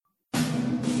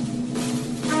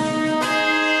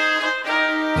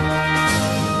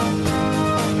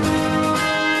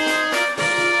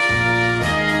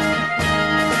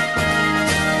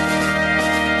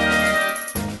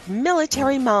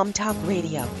Story Mom Talk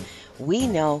Radio. We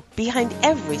know behind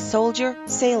every soldier,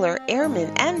 sailor,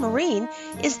 airman, and Marine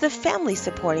is the family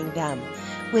supporting them.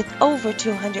 With over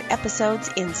 200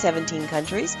 episodes in 17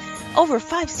 countries, over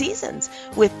 5 seasons,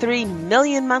 with 3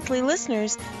 million monthly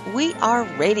listeners, we are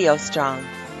Radio Strong.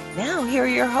 Now here are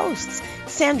your hosts,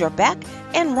 Sandra Beck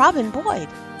and Robin Boyd.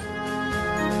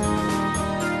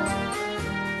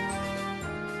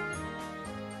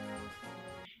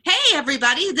 Hey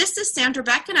everybody, this is Sandra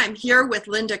Beck and I'm here with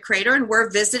Linda Crater and we're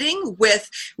visiting with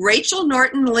Rachel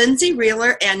Norton, Lindsay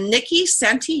Wheeler, and Nikki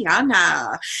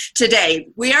Santillana. Today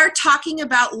we are talking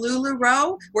about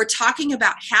LuLaRoe, we're talking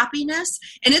about happiness,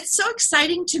 and it's so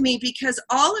exciting to me because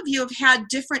all of you have had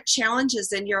different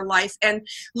challenges in your life and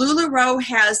LuLaRoe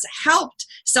has helped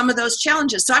some of those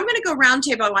challenges. So I'm going to go round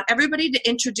table. I want everybody to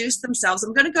introduce themselves.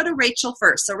 I'm going to go to Rachel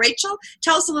first. So Rachel,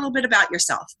 tell us a little bit about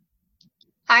yourself.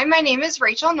 Hi, my name is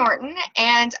Rachel Norton,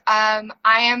 and I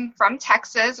am from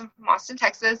Texas. I'm from Austin,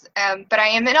 Texas, but I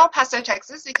am in El Paso,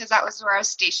 Texas, because that was where I was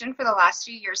stationed for the last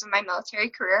few years of my military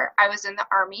career. I was in the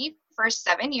Army for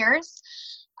 7 years.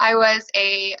 I was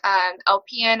a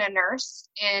LPN, a nurse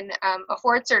in a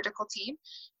forward surgical team,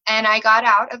 and I got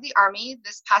out of the Army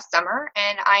this past summer,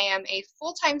 and I am a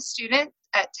full-time student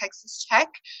at Texas Tech,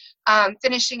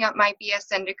 finishing up my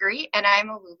BSN degree, and I'm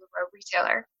a LuLaRoe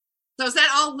retailer. So is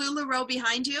that all LuLaRoe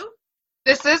behind you?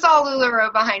 This is all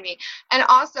LuLaRoe behind me. And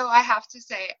also, I have to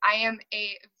say, I am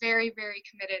a very, very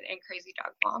committed and crazy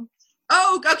dog mom.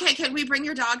 Oh, okay. Can we bring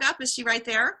your dog up? Is she right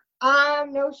there?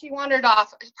 No, she wandered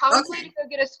off. Probably Okay. to go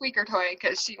get a squeaker toy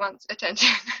because she wants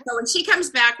attention. So when she comes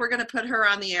back, we're going to put her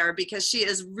on the air because she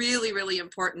is really, really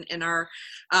important in our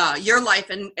your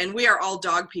life. And we are all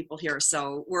dog people here,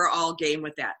 so we're all game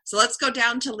with that. So let's go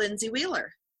down to Lindsay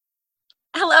Wheeler.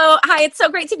 Hello. Hi. It's so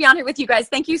great to be on here with you guys.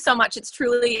 Thank you so much. It's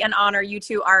truly an honor. You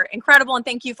two are incredible. And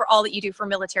thank you for all that you do for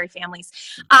military families.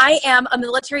 I am a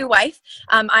military wife.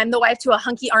 I'm the wife to a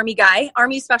hunky Army guy,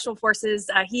 Army Special Forces.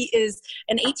 He is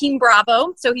an 18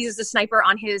 Bravo. So he's a sniper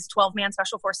on his 12-man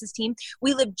Special Forces team.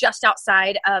 We live just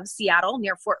outside of Seattle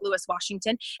near Fort Lewis,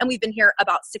 Washington. And we've been here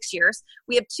about 6 years.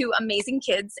 We have 2 amazing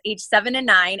kids, age 7 and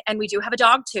 9. And we do have a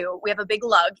dog too. We have a big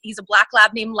lug. He's a black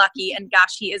lab named Lucky. And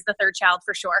gosh, he is the 3rd child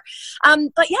for sure.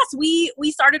 But yes,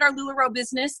 we started our LuLaRoe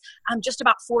business just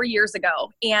about 4 years ago.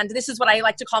 And this is what I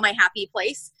like to call my happy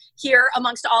place here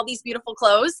amongst all these beautiful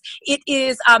clothes. It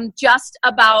is just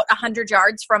about 100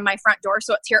 yards from my front door.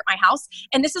 So it's here at my house.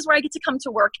 And this is where I get to come to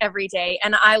work every day.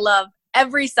 And I love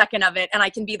every second of it. And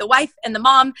I can be the wife and the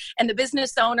mom and the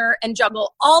business owner and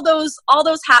juggle all those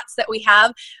hats that we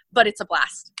have. But it's a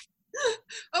blast.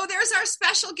 Oh, there's our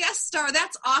special guest star.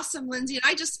 That's awesome, Lindsay. And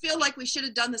I just feel like we should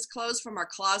have done this clothes from our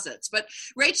closets. But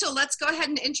Rachel, let's go ahead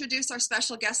and introduce our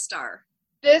special guest star.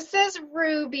 This is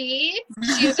Ruby.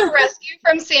 She's a rescue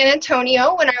from San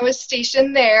Antonio when I was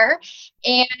stationed there.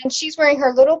 And she's wearing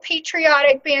her little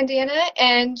patriotic bandana.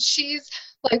 And she's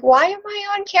like, why am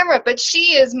I on camera? But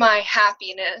she is my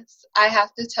happiness, I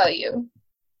have to tell you.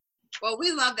 Well,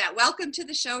 we love that. Welcome to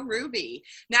the show, Ruby.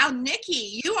 Now,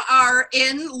 Nikki, you are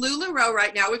in LuLaRoe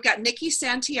right now. We've got Nikki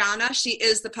Santillana. She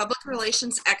is the public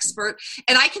relations expert.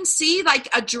 And I can see like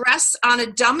a dress on a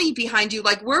dummy behind you.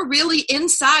 Like we're really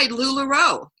inside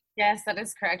LuLaRoe. Yes, that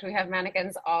is correct. We have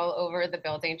mannequins all over the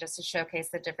building just to showcase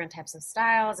the different types of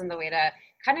styles and the way to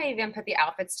kind of even put the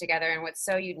outfits together. And what's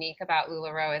so unique about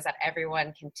LuLaRoe is that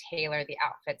everyone can tailor the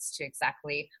outfits to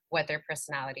exactly what their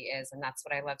personality is. And that's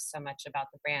what I love so much about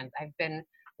the brand. I've been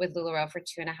with LuLaRoe for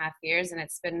 2.5 years, and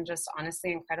it's been just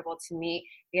honestly incredible to meet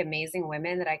the amazing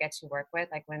women that I get to work with,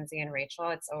 like Lindsay and Rachel.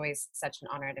 It's always such an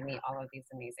honor to meet all of these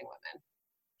amazing women.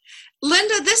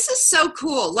 Linda, this is so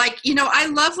cool. Like, you know, I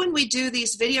love when we do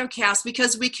these video casts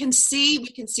because we can see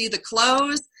the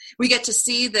clothes. We get to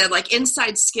see the like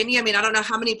inside skinny. I mean, I don't know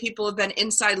how many people have been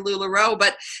inside LuLaRoe,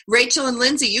 but Rachel and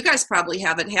Lindsay, you guys probably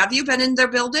haven't. Have you been in their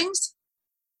buildings?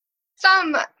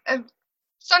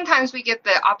 Sometimes we get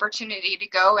the opportunity to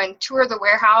go and tour the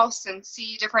warehouse and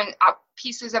see different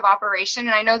pieces of operation.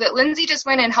 And I know that Lindsay just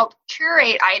went and helped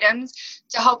curate items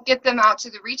to help get them out to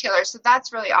the retailers. So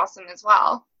that's really awesome as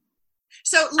well.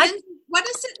 So, Lindsay, what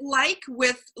is it like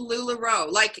with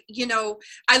LuLaRoe? Like, you know,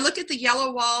 I look at the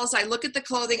yellow walls, I look at the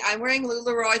clothing, I'm wearing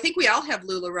LuLaRoe. I think we all have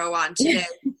LuLaRoe on today.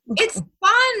 It's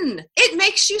fun. It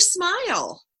makes you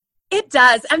smile. It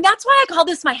does. And that's why I call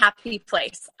this my happy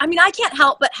place. I mean, I can't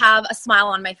help but have a smile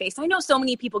on my face. I know so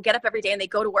many people get up every day and they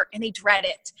go to work and they dread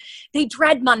it. They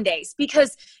dread Mondays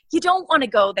because you don't want to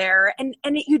go there and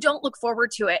you don't look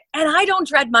forward to it. And I don't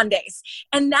dread Mondays.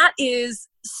 And that is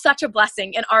such a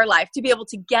blessing in our life to be able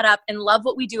to get up and love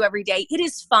what we do every day. It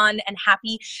is fun and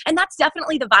happy. And that's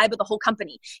definitely the vibe of the whole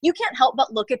company. You can't help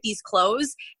but look at these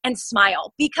clothes and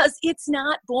smile because it's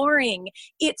not boring.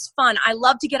 It's fun. I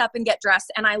love to get up and get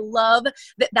dressed. And I love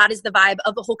that that is the vibe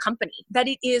of the whole company, that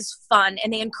it is fun.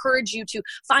 And they encourage you to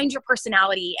find your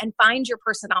personality and find your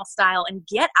personal style and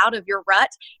get out of your rut.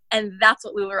 And that's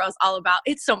what LuLaRoe is all about.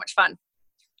 It's so much fun.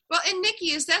 Well, and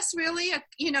Nikki, is this really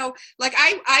like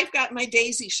I've got my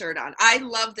Daisy shirt on. I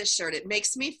love this shirt. It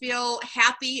makes me feel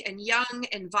happy and young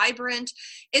and vibrant.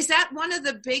 Is that one of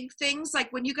the big things?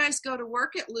 Like when you guys go to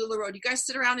work at LuLaRoe, do you guys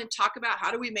sit around and talk about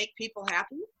how do we make people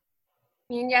happy?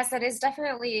 I mean, yes, it is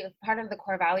definitely part of the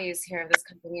core values here of this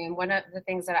company. And one of the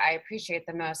things that I appreciate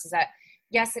the most is that,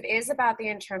 yes, it is about the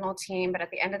internal team, but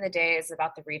at the end of the day, it's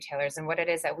about the retailers and what it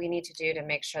is that we need to do to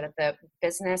make sure that the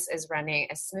business is running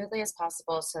as smoothly as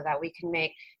possible so that we can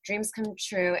make dreams come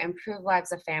true, improve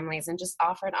lives of families, and just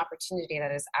offer an opportunity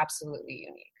that is absolutely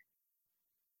unique.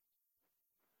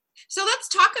 So let's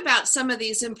talk about some of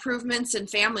these improvements in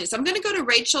families. I'm going to go to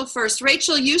Rachel first.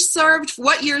 Rachel, you served,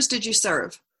 what years did you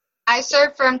serve? I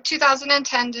served from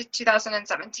 2010 to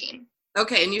 2017.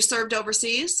 Okay, and you served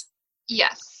overseas?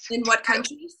 Yes. In what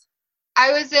countries?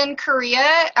 I was in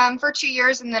Korea for 2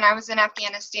 years, and then I was in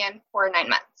Afghanistan for 9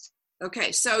 months.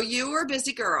 Okay, so you were a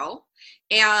busy girl,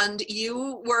 and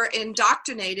you were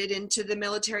indoctrinated into the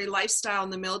military lifestyle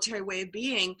and the military way of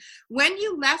being. When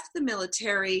you left the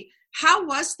military, how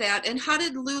was that, and how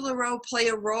did LuLaRoe play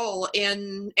a role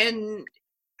in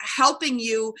helping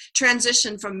you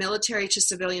transition from military to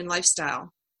civilian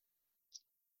lifestyle?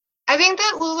 I think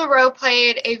that LuLaRoe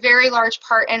played a very large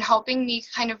part in helping me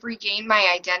kind of regain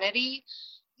my identity.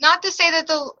 Not to say that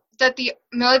the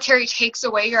military takes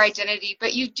away your identity,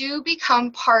 but you do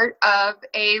become part of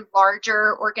a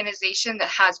larger organization that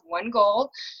has one goal,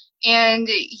 and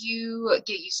you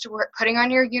get used to putting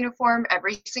on your uniform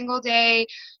every single day,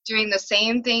 doing the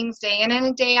same things day in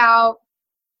and day out.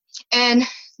 And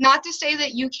not to say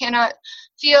that you cannot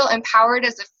feel empowered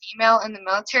as a female in the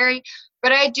military,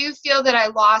 but I do feel that I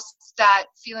lost that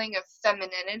feeling of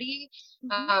femininity.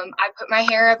 I put my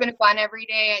hair up in a bun every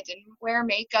day. I didn't wear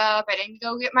makeup. I didn't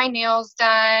go get my nails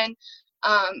done,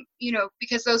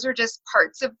 because those were just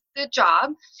parts of the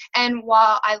job. And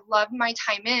while I loved my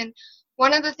time in,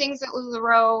 one of the things that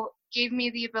LuLaRoe gave me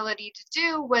the ability to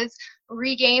do was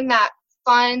regain that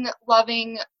fun,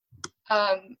 loving,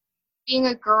 being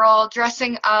a girl,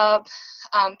 dressing up,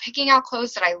 picking out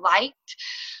clothes that I liked,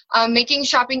 making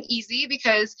shopping easy,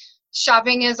 because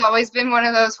shopping has always been one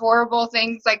of those horrible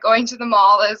things. Like going to the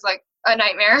mall is like a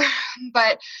nightmare,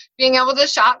 but being able to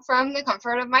shop from the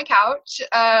comfort of my couch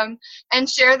and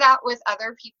share that with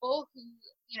other people who,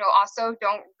 also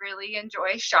don't really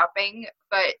enjoy shopping,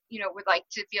 but, would like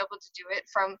to be able to do it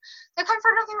from the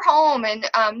comfort of their home and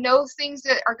know things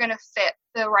that are going to fit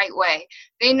the right way.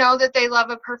 They know that they love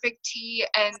a perfect tee,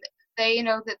 and they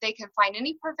know that they can find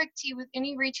any perfect tee with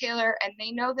any retailer, and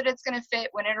they know that it's going to fit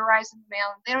when it arrives in the mail,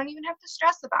 and they don't even have to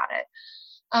stress about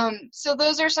it. So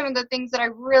those are some of the things that I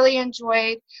really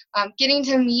enjoyed, getting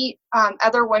to meet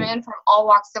other women from all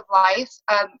walks of life.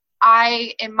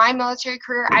 In my military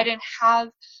career, I didn't have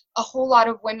a whole lot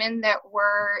of women that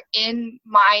were in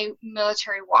my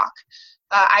military walk.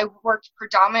 I worked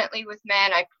predominantly with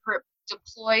men. I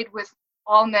deployed with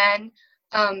all men.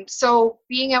 So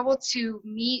being able to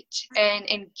meet and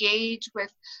engage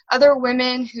with other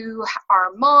women who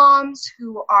are moms,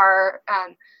 who are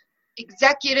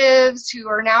executives, who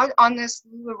are now on this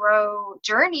LuLaRoe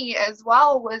journey as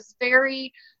well, was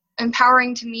very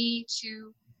empowering to me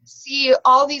to see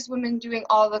all these women doing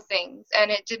all the things.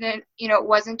 And it didn't, it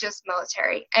wasn't just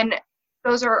military. And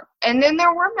then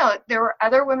there were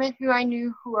other women who I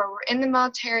knew who were in the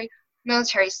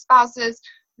military spouses,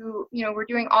 who, were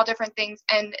doing all different things.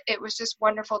 And it was just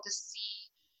wonderful to see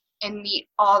and meet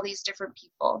all these different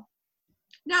people.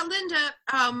 Now,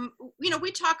 Linda,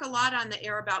 we talk a lot on the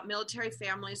air about military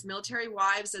families, military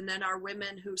wives, and then our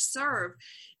women who serve.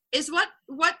 Is what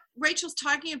Rachel's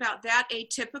talking about that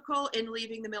atypical in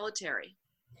leaving the military?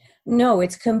 No,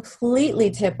 it's completely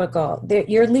typical.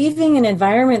 You're leaving an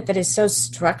environment that is so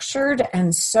structured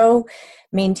and so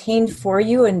maintained for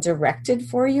you and directed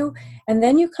for you. And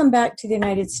then you come back to the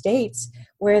United States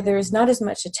where there's not as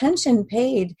much attention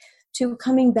paid to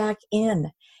coming back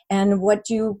in and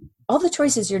all the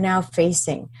choices you're now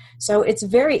facing. So it's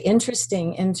very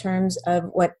interesting in terms of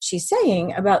what she's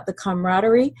saying about the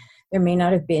camaraderie. There may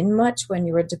not have been much when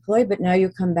you were deployed, but now you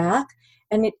come back,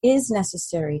 and it is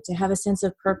necessary to have a sense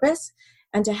of purpose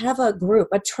and to have a group,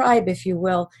 a tribe, if you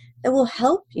will, that will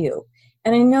help you.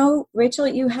 And I know, Rachel,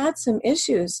 you had some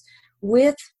issues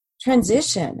with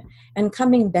transition and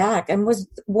coming back. And was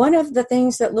one of the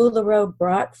things that LuLaRoe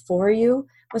brought for you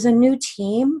was a new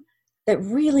team that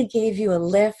really gave you a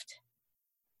lift?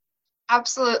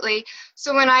 Absolutely.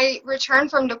 So when I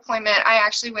returned from deployment, I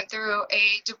actually went through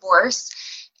a divorce,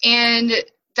 and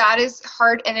that is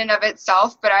hard in and of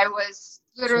itself, but I was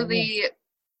literally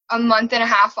a month and a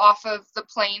half off of the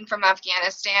plane from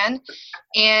Afghanistan,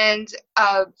 and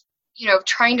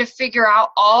trying to figure out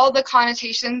all the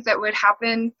connotations that would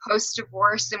happen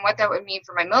post-divorce and what that would mean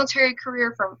for my military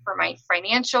career, for my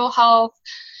financial health.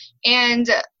 And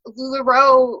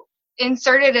LuLaRoe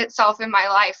inserted itself in my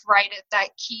life right at that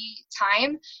key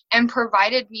time and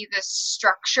provided me this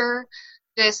structure,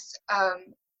 this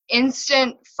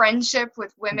instant friendship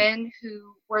with women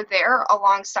who were there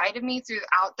alongside of me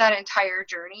throughout that entire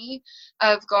journey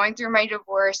of going through my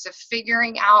divorce, of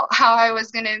figuring out how I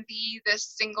was going to be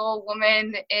this single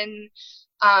woman in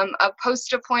a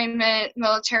post-deployment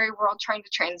military world, trying to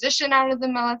transition out of the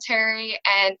military,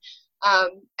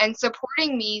 and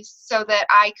supporting me so that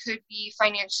I could be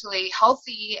financially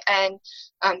healthy and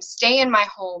stay in my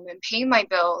home and pay my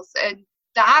bills. And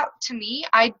that, to me,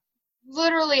 I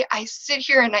sit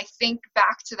here and I think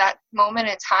back to that moment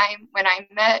in time when I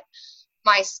met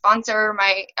my sponsor,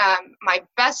 my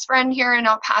best friend here in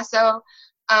El Paso.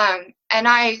 And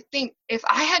I think if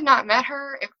I had not met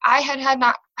her, if I had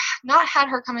not had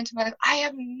her come into my life, I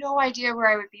have no idea where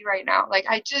I would be right now. Like,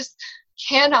 I just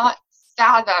cannot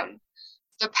fathom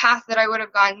the path that I would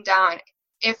have gone down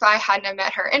if I hadn't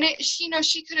met her. And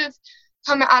she could have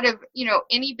come out of,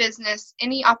 any business,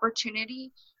 any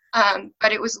opportunity.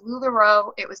 But it was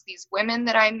LuLaRoe, it was these women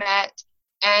that I met,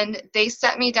 and they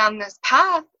set me down this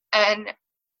path, and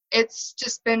it's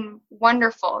just been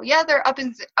wonderful. Yeah, there are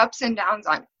ups and downs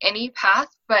on any path,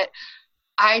 but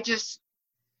I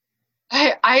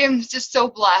am just so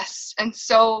blessed and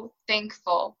so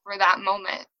thankful for that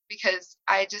moment, because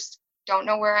I just don't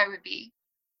know where I would be.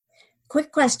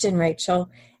 Quick question, Rachel.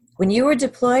 When you were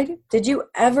deployed, did you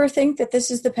ever think that this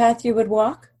is the path you would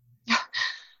walk?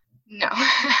 No.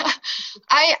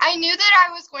 I knew that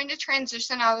I was going to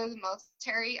transition out of the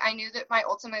military. I knew that my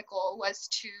ultimate goal was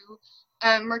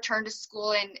to return to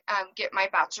school and get my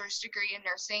bachelor's degree in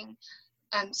nursing.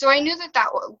 So I knew that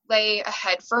lay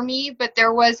ahead for me, but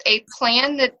there was a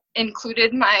plan that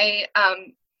included my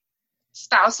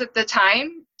spouse at the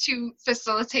time to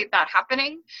facilitate that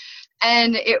happening.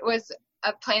 And it was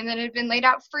a plan that had been laid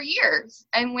out for years.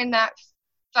 And when that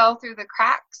fell through the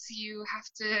cracks, you have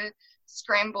to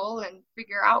scramble and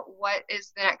figure out what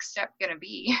is the next step going to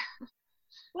be.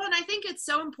 Well, and I think it's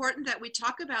so important that we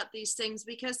talk about these things,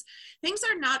 because things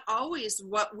are not always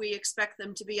what we expect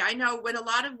them to be. I know when a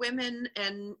lot of women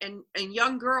and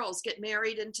young girls get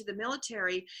married into the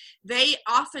military, they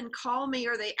often call me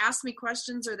or they ask me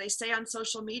questions, or they say on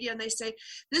social media, and they say,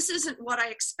 this isn't what I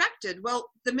expected. Well,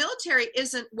 the military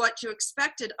isn't what you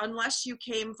expected unless you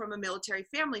came from a military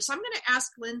family. So I'm going to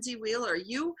ask Lindsay Wheeler,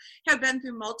 you have been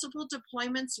through multiple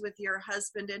deployments with your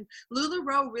husband, and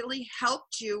LuLaRoe really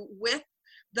helped you with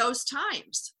those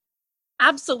times.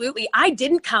 Absolutely. I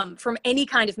didn't come from any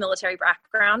kind of military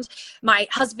background. My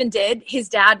husband did. His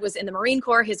dad was in the Marine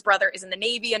Corps. His brother is in the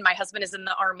Navy, and my husband is in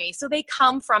the Army. So they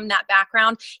come from that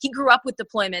background. He grew up with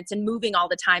deployments and moving all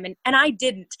the time, and I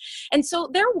didn't. And so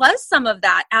there was some of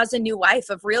that as a new wife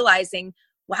of realizing,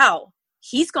 wow,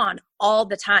 he's gone all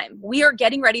the time. We are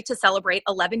getting ready to celebrate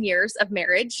 11 years of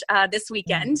marriage this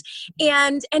weekend.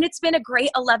 And it's been a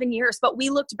great 11 years, but we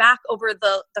looked back over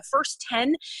the first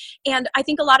 10, and I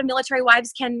think a lot of military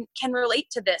wives can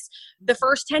relate to this. The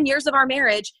first 10 years of our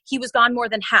marriage, he was gone more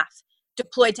than half.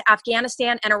 Deployed to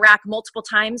Afghanistan and Iraq multiple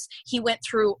times. He went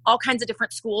through all kinds of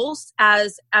different schools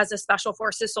as a special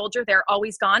forces soldier. They're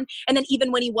always gone. And then even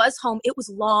when he was home, it was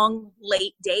long,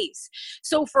 late days.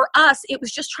 So for us, it was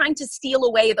just trying to steal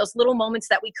away those little moments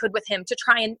that we could with him, to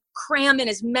try and cram in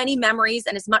as many memories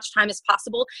and as much time as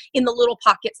possible in the little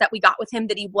pockets that we got with him,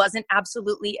 that he wasn't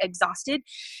absolutely exhausted.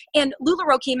 And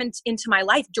LuLaRoe came into my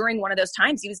life during one of those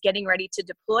times. He was getting ready to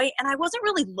deploy, and I wasn't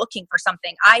really looking for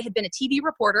something. I had been a TV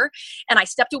reporter, and I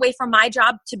stepped away from my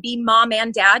job to be mom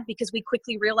and dad, because we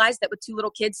quickly realized that with 2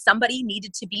 little kids, somebody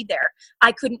needed to be there.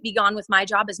 I couldn't be gone with my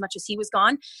job as much as he was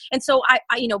gone. And so I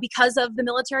because of the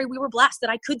military, we were blessed that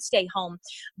I could stay home.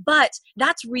 But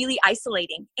that's really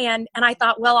isolating. And I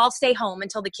thought, well, I'll stay home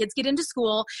until the kids get into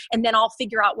school, and then I'll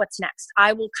figure out what's next.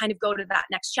 I will kind of go to that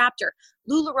next chapter.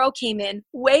 LuLaRoe came in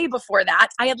way before that.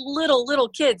 I had little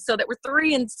kids, so that were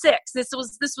 3 and 6. This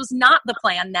was not the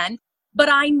plan then. But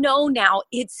I know now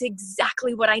it's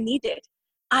exactly what I needed.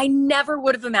 I never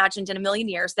would have imagined in a million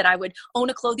years that I would own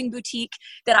a clothing boutique,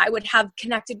 that I would have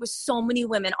connected with so many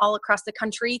women all across the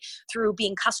country through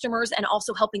being customers and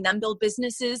also helping them build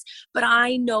businesses. But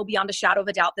I know beyond a shadow of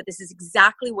a doubt that this is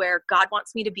exactly where God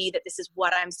wants me to be, that this is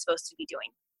what I'm supposed to be doing.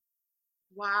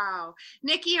 Wow.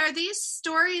 Nikki, are these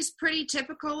stories pretty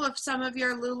typical of some of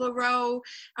your LuLaRoe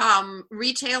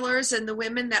retailers and the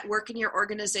women that work in your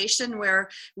organization,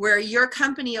 where your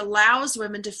company allows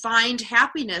women to find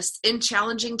happiness in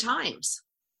challenging times?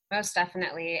 Most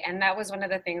definitely. And that was one of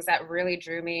the things that really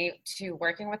drew me to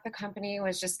working with the company,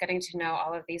 was just getting to know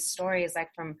all of these stories, like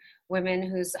from women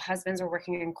whose husbands were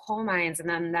working in coal mines and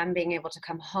then them being able to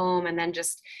come home and then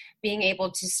just being able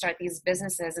to start these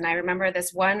businesses. And I remember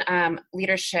this one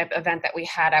leadership event that we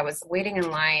had. I was waiting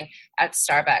in line at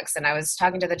Starbucks and I was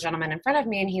talking to the gentleman in front of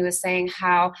me, and he was saying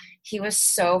how he was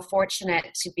so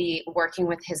fortunate to be working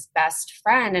with his best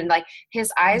friend, and like his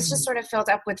eyes just sort of filled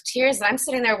up with tears. And I'm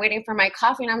sitting there waiting for my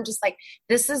coffee, and I'm just like,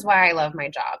 this is why I love my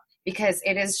job, because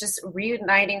it is just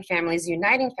reuniting families,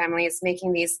 uniting families,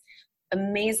 making these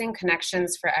amazing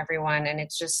connections for everyone. And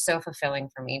it's just so fulfilling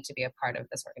for me to be a part of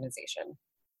this organization.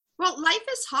 Well, life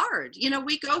is hard. You know,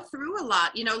 we go through a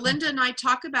lot. You know, Linda and I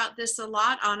talk about this a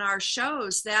lot on our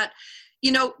shows, that,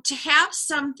 you know, to have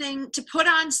something, to put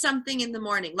on something in the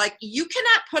morning, like you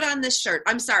cannot put on this shirt.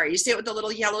 I'm sorry. You see it with the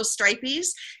little yellow stripies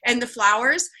and the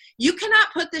flowers. You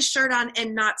cannot put this shirt on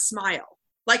and not smile.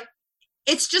 Like,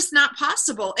 it's just not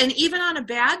possible. And even on a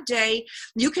bad day,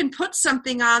 you can put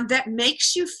something on that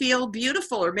makes you feel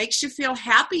beautiful or makes you feel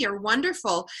happy or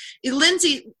wonderful.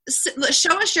 Lindsay,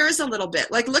 show us yours a little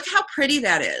bit. Like, look how pretty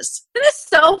that is. It is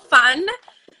so fun.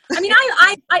 I mean,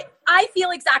 I feel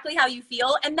exactly how you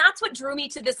feel. And that's what drew me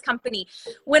to this company.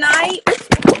 When I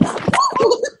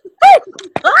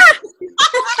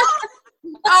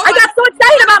got so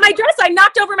excited about my dress, I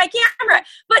knocked over my camera.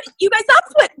 But you guys,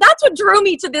 that's what drew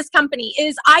me to this company.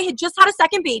 Is I had just had a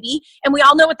second baby, and we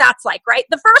all know what that's like, right?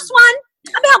 The first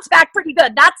one, I bounced back pretty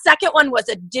good. That second one was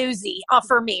a doozy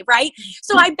for me, right?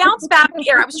 So I bounced back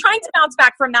here. I was trying to bounce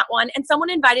back from that one, and someone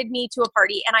invited me to a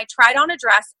party, and I tried on a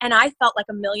dress, and I felt like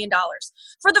 $1 million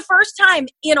for the first time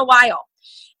in a while.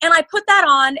 And I put that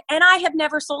on, and I have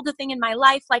never sold a thing in my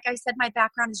life. Like I said, my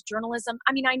background is journalism.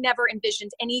 I mean, I never envisioned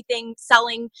anything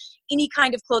selling any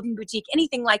kind of clothing boutique,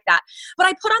 anything like that. But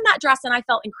I put on that dress and I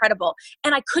felt incredible.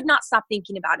 And I could not stop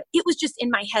thinking about it. It was just in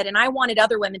my head, and I wanted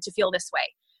other women to feel this way.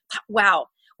 Wow.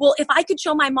 Well, if I could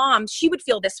show my mom, she would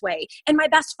feel this way, and my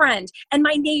best friend and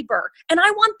my neighbor. And I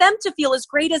want them to feel as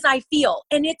great as I feel.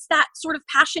 And it's that sort of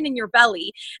passion in your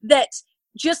belly that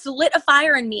just lit a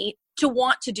fire in me to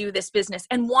want to do this business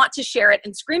and want to share it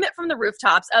and scream it from the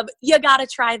rooftops of, you got to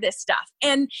try this stuff.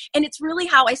 And it's really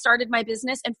how I started my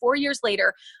business. And 4 years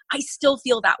later, I still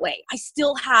feel that way. I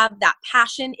still have that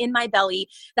passion in my belly,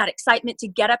 that excitement to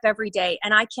get up every day.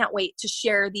 And I can't wait to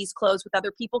share these clothes with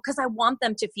other people, because I want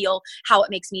them to feel how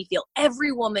it makes me feel.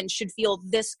 Every woman should feel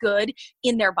this good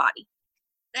in their body.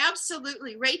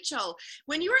 Absolutely. Rachel,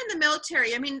 when you were in the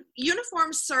military, I mean,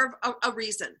 uniforms serve a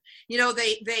reason. You know,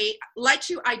 they let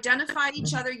you identify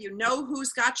each other. You know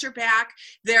who's got your back.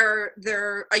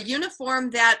 They're a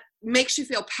uniform that makes you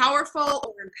feel powerful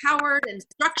or empowered and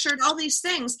structured, all these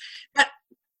things. But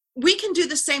we can do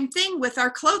the same thing with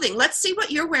our clothing. Let's see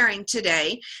what you're wearing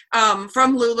today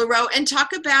from LuLaRoe, and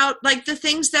talk about like the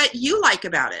things that you like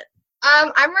about it.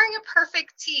 I'm wearing a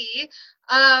perfect tee,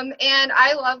 and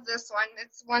I love this one.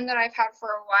 It's one that I've had for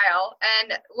a while.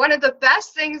 And one of the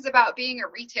best things about being a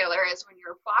retailer is when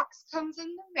your box comes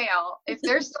in the mail, if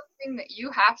there's something that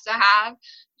you have to have,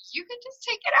 you can just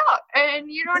take it out, and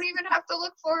you don't even have to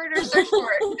look for it or search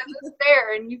for it, because it's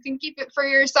there and you can keep it for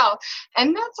yourself.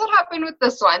 And that's what happened with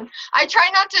this one. I try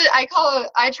not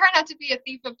to be a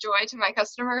thief of joy to my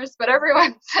customers, but every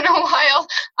once in a while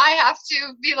I have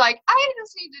to be like, I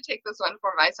just need to take this one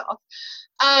for myself.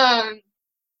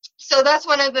 So that's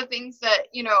one of the things that,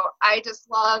 you know, I just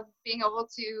love being able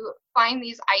to find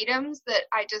these items that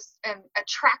I just am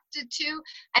attracted to.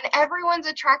 And everyone's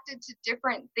attracted to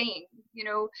different things. You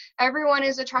know, everyone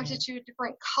is attracted to a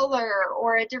different color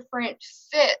or a different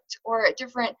fit or a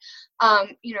different,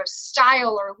 you know,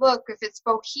 style or look. If it's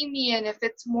bohemian, if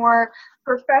it's more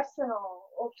professional,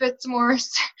 if it's more,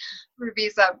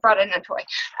 Ruby's brought in a toy.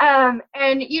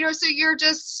 And, you know, so you're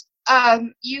just,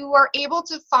 you are able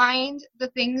to find the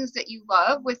things that you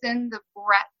love within the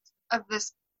breadth of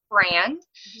this brand,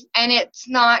 and it's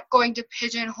not going to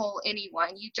pigeonhole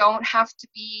anyone. You don't have to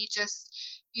be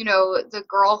just, you know, the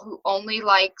girl who only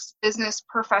likes business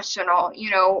professional, you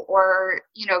know, or,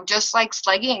 you know, just likes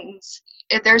leggings.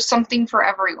 There's something for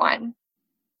everyone.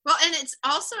 Well, and it's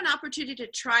also an opportunity to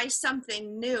try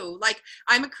something new. Like,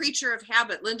 I'm a creature of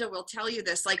habit. Linda will tell you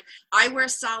this. Like, I wear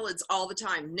solids all the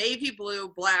time, navy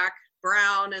blue, black,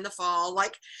 brown in the fall.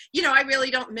 Like, I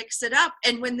really don't mix it up.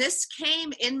 And when this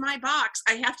came in my box,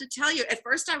 I have to tell you, at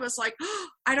first I was like, oh,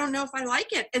 I don't know if I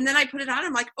like it. And then I put it on.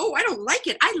 I'm like, oh, I don't like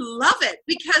it. I love it,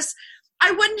 because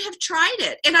I wouldn't have tried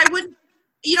it. And I wouldn't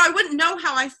know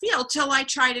how I feel till I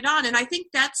tried it on. And I think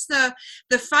that's the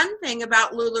fun thing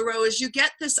about LuLaRoe, is you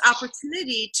get this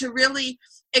opportunity to really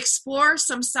explore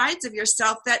some sides of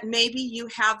yourself that maybe you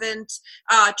haven't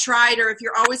tried, or if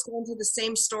you're always going to the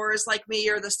same stores like me,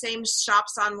 or the same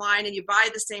shops online, and you buy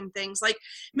the same things, like,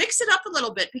 mix it up a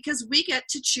little bit, because we get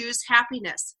to choose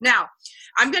happiness. Now,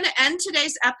 I'm going to end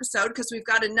today's episode, because we've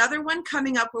got another one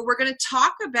coming up where we're going to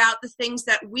talk about the things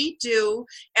that we do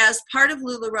as part of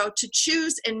LuLaRoe to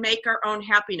choose and make our own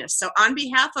happiness. So on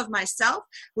behalf of myself,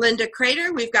 Linda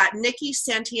Crater, we've got Nikki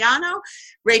Santiano,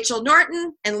 Rachel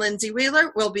Norton, and Lindsay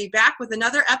Wheeler. We'll be back with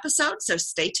another episode, so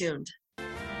stay tuned.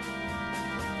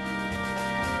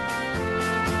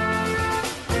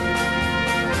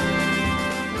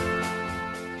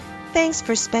 Thanks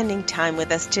for spending time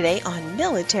with us today on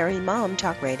Military Mom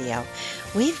Talk Radio.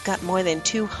 We've got more than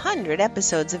 200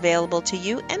 episodes available to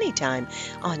you anytime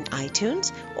on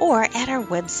iTunes or at our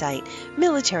website,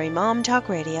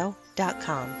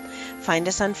 militarymomtalkradio.com. Find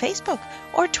us on Facebook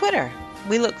or Twitter.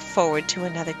 We look forward to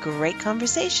another great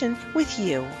conversation with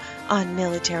you on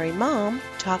Military Mom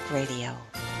Talk Radio.